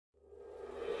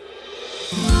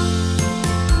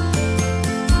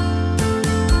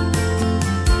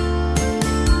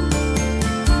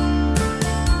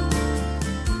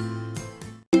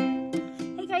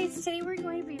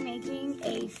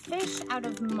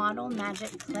Model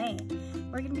Magic clay.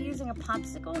 We're going to be using a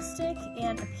popsicle stick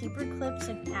and a paper clip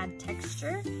to add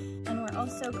texture, and we're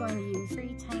also going to use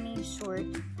 3 tiny short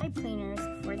pipe cleaners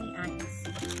for the eyes.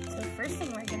 So first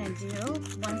thing we're going to do,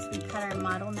 once we cut our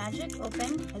Model Magic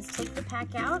open, is take the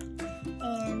pack out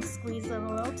and squeeze it a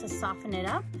little to soften it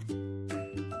up.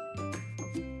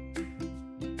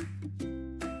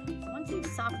 Once you've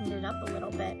softened it up a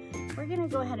little bit, we're going to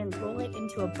go ahead and roll it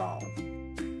into a ball.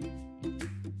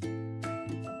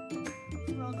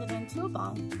 Rolled it into a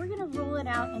ball. We're going to roll it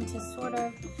out into sort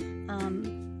of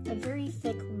a very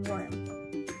thick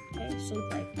worm, okay, shaped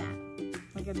like that,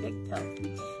 like a big pill.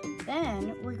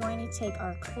 Then we're going to take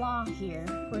our claw here,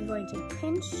 we're going to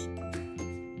pinch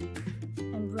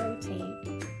and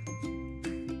rotate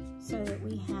so that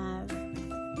we have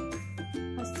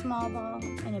a small ball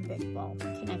and a big ball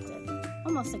connected,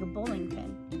 almost like a bowling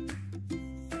pin.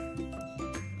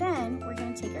 Then we're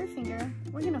going to take our finger,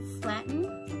 we're going to flatten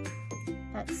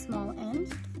that small end.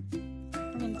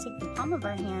 We're going to take the palm of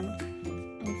our hand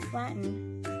and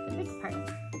flatten the big part.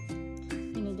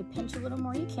 You need to pinch a little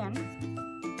more, you can.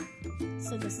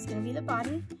 So this is going to be the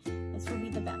body, this will be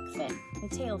the back fin, the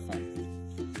tail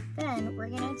fin. Then we're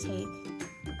going to take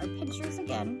our pinchers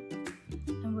again,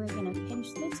 and we're going to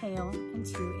pinch the tail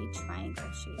into a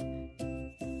triangle shape.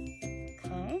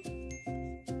 Okay?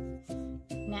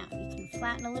 Now you can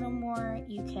flatten a little more,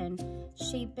 you can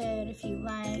shape it if you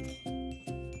like,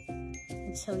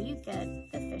 until you get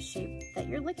the fish shape that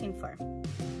you're looking for.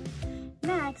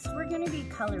 Next, we're going to be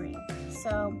coloring.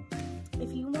 So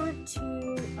if you want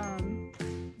to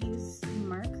use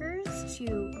markers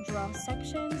to draw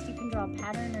sections, you can draw a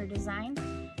pattern or design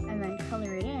and then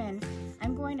color it in.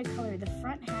 I'm going to color the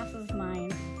front half of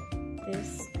mine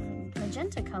this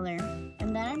magenta color,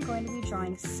 and then I'm going to be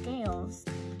drawing scales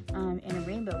in a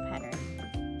rainbow pattern.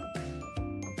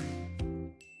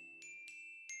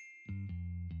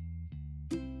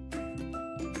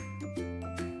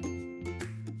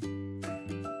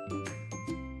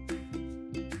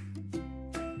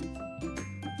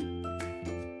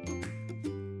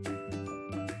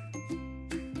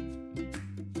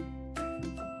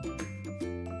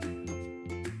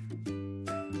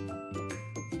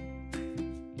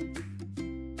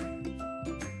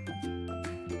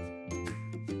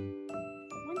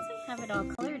 Have it all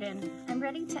colored in, I'm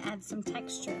ready to add some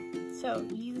texture. So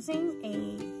using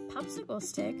a popsicle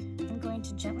stick, I'm going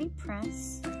to gently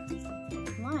press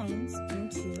lines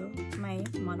into my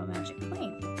Model Magic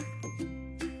clay.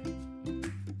 You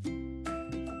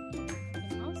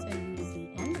can also use the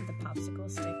end of the popsicle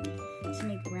stick to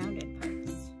make rounded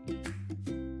parts.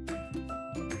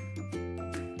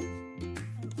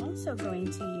 I'm also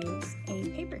going to use a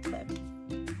paper clip.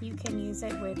 You can use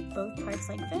it with both parts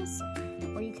like this,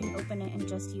 or you can open it and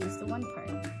just use the one part.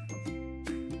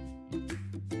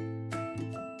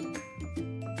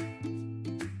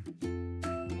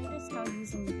 Notice how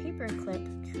using the paper clip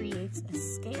creates a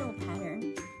scale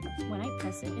pattern when I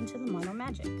press it into the Model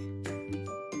Magic.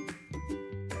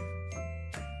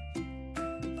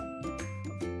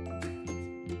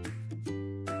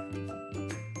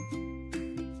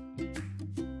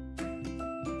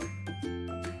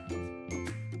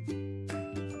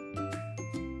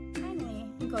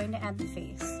 I'm going to add the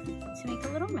face. To make a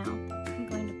little mouth, I'm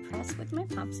going to press with my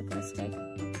popsicle stick,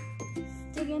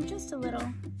 dig in just a little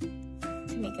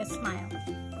to make a smile.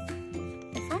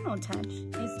 The final touch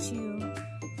is to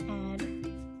add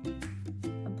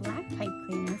a black pipe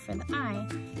cleaner for the eye,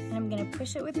 and I'm going to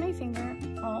push it with my finger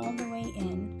all the way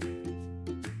in,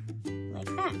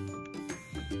 like that.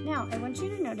 Now, I want you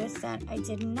to notice that I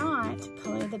did not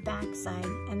color the back side,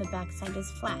 and the back side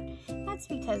is flat. That's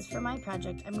because for my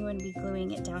project, I'm going to be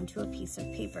gluing it down to a piece of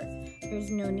paper. There's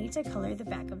no need to color the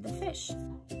back of the fish.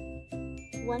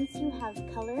 Once you have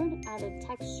colored, added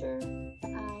texture, the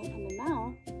eye, and the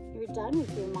mouth, you're done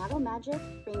with your Model Magic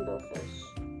rainbow fish.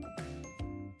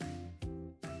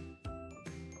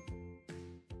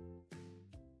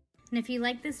 And if you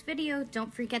like this video,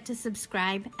 don't forget to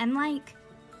subscribe and like.